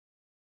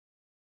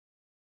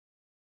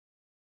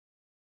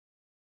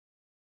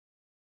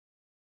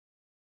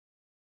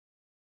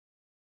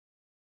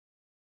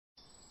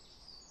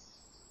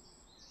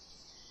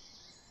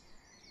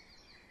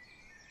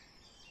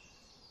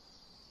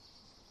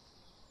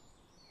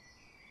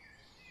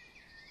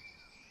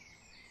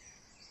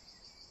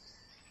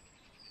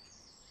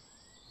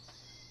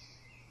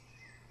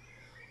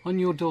On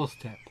your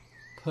doorstep,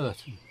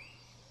 Perton.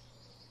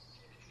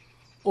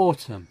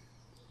 Autumn.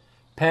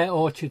 Pear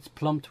orchards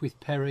plumped with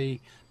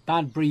perry,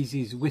 bad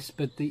breezes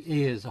whispered the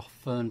ears off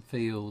fern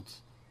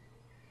fields.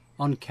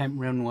 Unkempt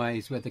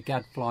runways where the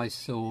gadflies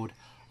soared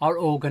are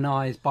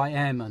organised by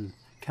airmen,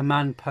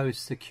 command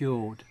posts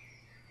secured.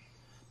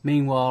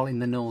 Meanwhile in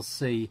the North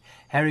Sea,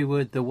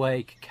 Hereward the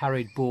wake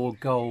carried Boar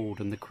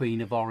Gold and the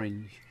Queen of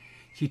Orange.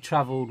 She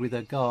travelled with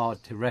her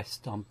guard to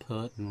rest on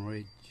Perton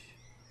Ridge.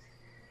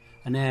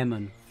 An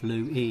airman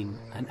flew in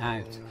and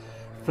out.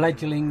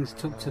 Fledglings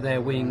took to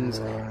their wings,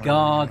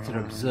 guards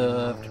are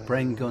observed,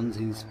 Bren guns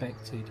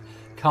inspected,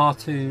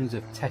 cartoons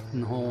of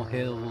Tettenhall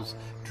hills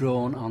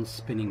drawn on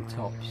spinning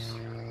tops.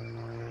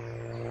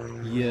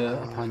 Year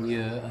upon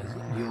year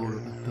as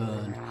Europe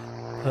burned,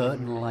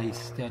 Perton lay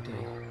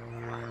steady,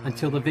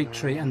 until the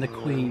victory and the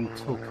Queen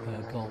took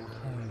her gold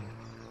home.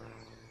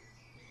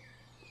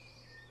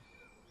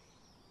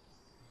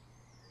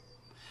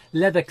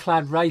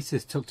 Leather-clad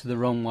racers took to the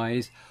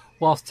runways,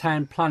 whilst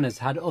town planners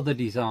had other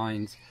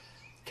designs.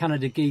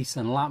 Canada geese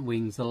and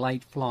lapwings the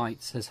late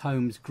flights as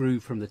homes grew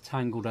from the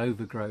tangled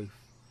overgrowth.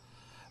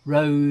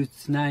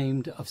 Roads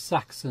named of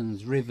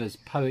Saxons, rivers,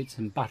 poets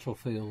and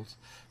battlefields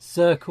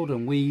circled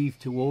and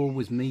weaved to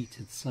always meet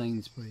at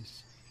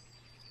Sainsbury's.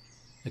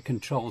 The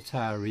control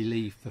tower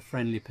relief for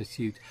friendly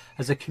pursuit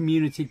as a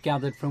community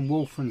gathered from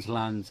Wolfram's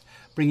lands,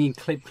 bringing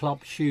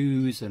clip-clop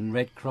shoes and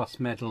Red Cross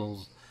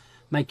medals,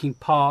 making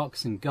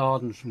parks and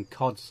gardens from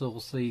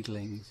codsall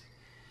seedlings,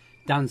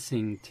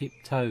 dancing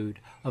tiptoed,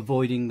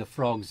 avoiding the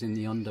frogs in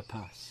the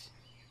underpass.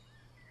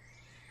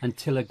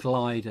 Until a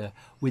glider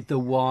with the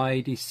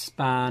widest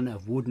span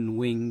of wooden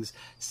wings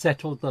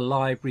settled the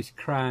library's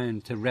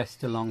crown to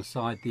rest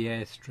alongside the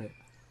airstrip.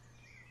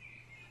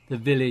 The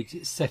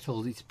village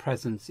settled its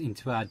presence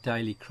into our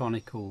daily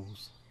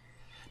chronicles.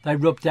 They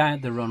rubbed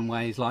out the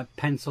runways like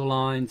pencil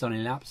lines on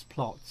elapsed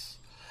plots,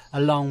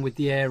 along with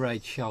the air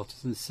raid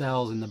shelters and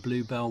cells in the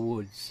Bluebell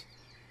Woods,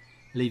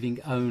 leaving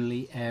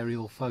only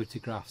aerial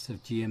photographs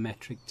of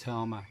geometric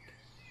tarmac,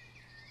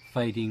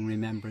 fading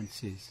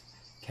remembrances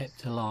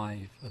kept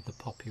alive of the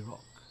poppy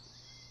rock.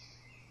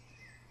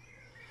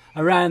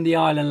 Around the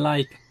island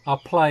lake are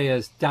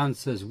players,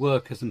 dancers,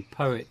 workers and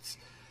poets,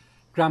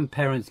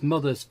 grandparents,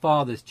 mothers,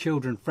 fathers,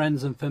 children,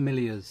 friends and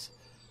familiars.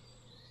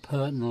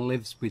 Perton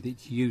lives with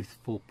its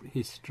youthful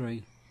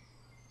history,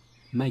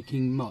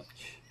 making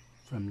much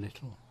from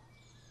little.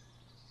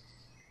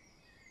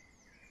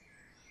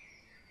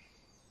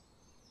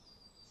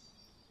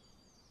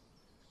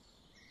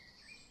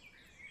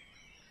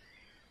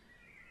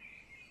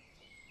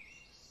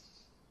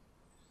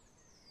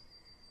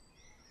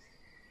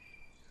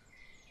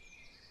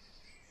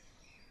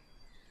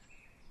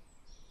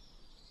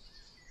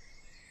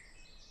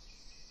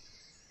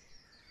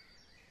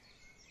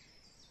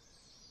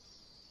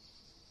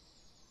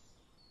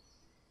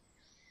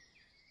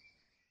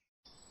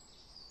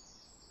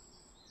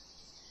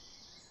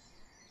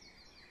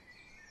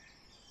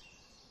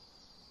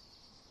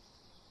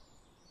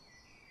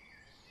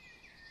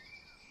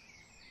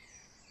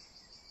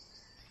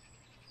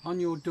 On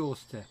your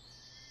doorstep,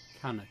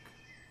 Cannock.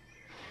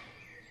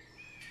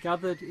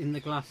 Gathered in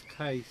the glass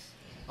case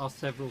are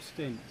several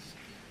stints,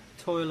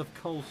 toil of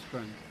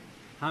colstrum,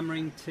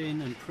 hammering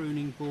tin and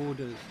pruning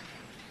borders,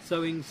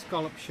 sewing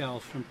scallop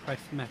shells from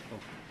pressed metal,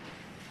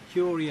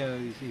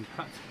 curios in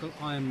practical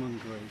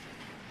ironmongery,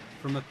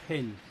 from a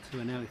pin to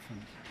an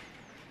elephant.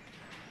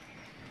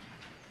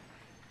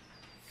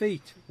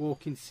 Feet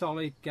walk in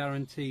solid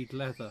guaranteed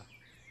leather,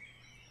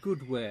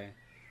 good wear,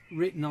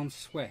 written on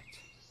sweat.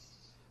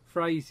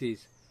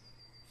 Phrases,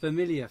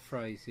 familiar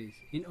phrases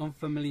in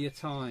unfamiliar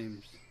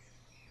times,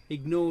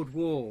 ignored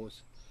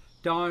wars,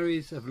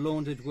 diaries of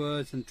laundered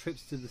words and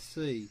trips to the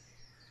sea,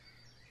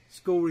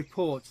 school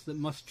reports that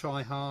must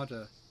try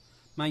harder,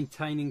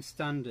 maintaining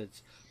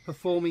standards,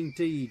 performing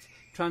deeds,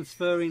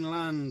 transferring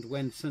land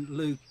when St.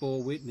 Luke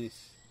bore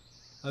witness,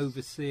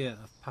 overseer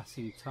of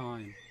passing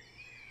time.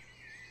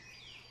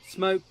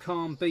 Smoke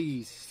calm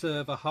bees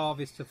serve a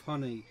harvest of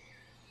honey,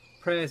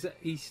 prayers at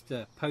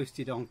Easter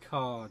posted on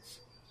cards,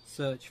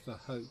 search for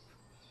hope,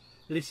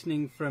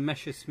 listening for a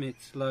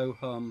Messerschmitt's low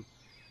hum,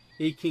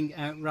 eking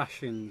out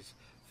rations,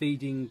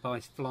 feeding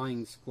by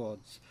flying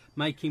squads,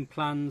 making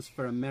plans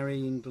for a merry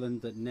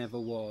England that never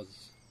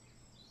was,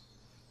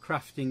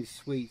 crafting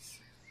sweets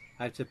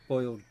out of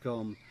boiled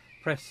gum,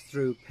 pressed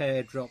through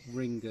pear-drop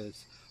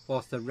ringers,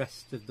 whilst the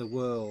rest of the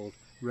world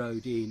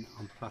rode in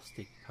on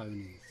plastic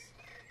ponies.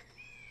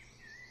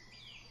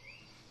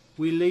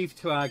 We leave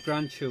to our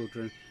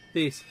grandchildren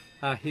this,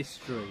 our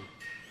history,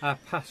 our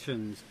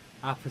passions,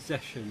 our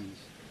possessions,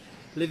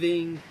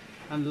 living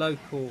and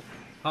local,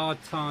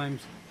 hard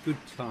times, good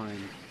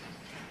times,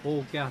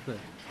 all gathered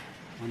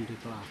under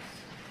glass.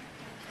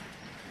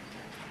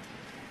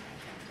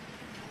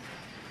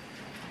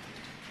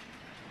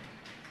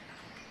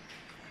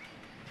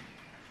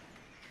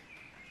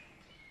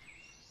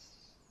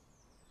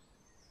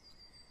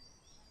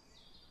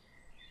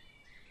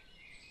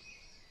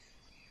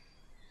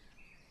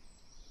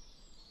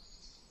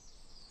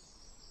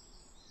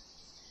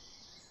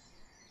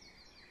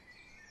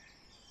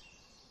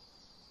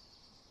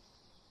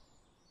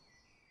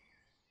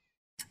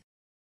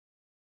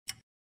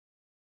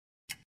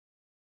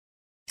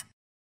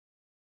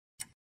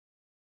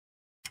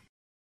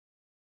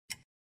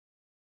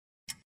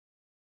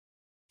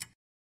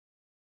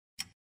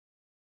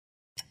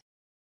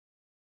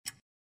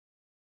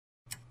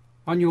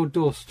 On Your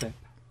Doorstep,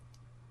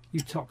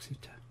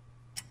 Uttoxeter.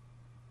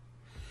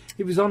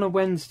 It was on a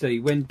Wednesday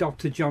when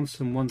Dr.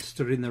 Johnson once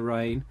stood in the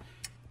rain,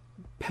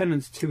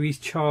 penance to his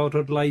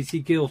childhood lazy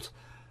guilt.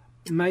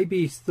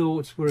 Maybe his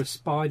thoughts were of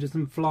spiders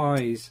and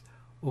flies,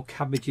 or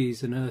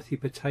cabbages and earthy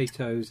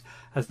potatoes,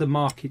 as the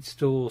market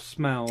stall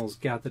smells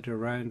gathered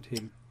around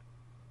him.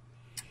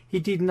 He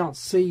did not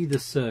see the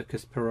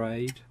circus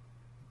parade,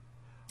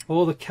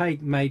 or the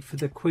cake made for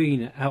the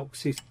Queen at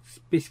Elks'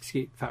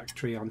 biscuit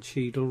factory on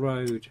Cheadle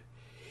Road.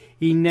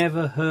 He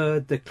never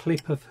heard the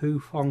clip of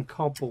hoof on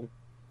cobble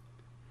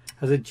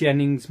as a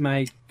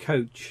Jennings-made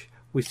coach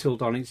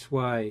whistled on its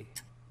way.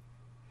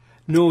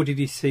 Nor did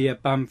he see a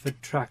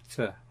Bamford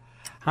tractor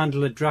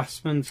handle a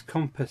draftsman's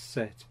compass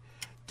set,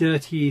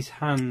 dirty his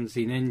hands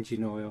in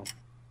engine oil.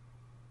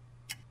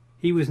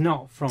 He was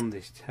not from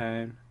this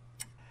town,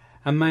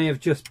 and may have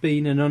just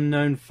been an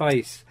unknown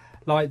face,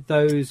 like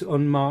those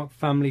unmarked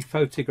family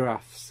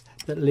photographs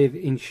that live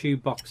in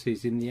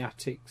shoeboxes in the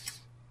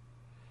attics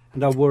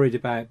and are worried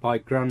about by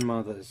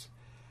grandmothers,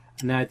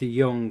 and now the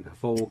young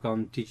have all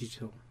gone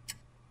digital.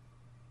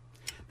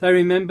 They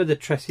remember the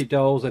Tressy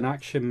dolls and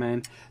action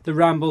men, the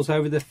rambles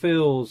over the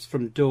fields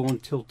from dawn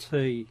till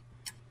tea,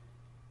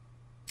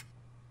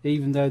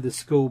 even though the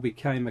school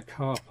became a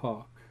car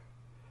park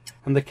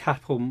and the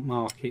cattle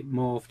market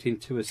morphed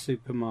into a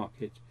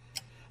supermarket.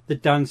 The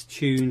dance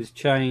tunes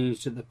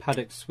changed at the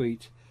paddock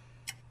suite,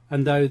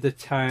 and though the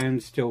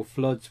town still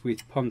floods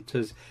with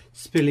punters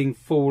spilling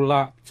full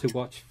lap to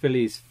watch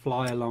fillies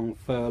fly along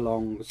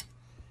furlongs,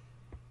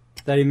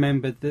 they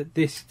remembered that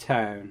this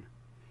town,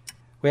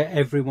 where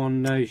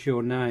everyone knows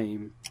your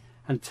name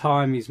and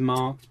time is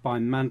marked by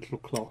mantle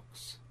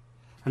clocks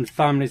and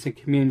families and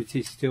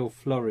communities still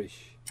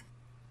flourish,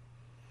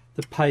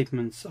 the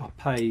pavements are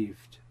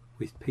paved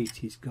with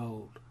Petey's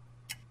gold.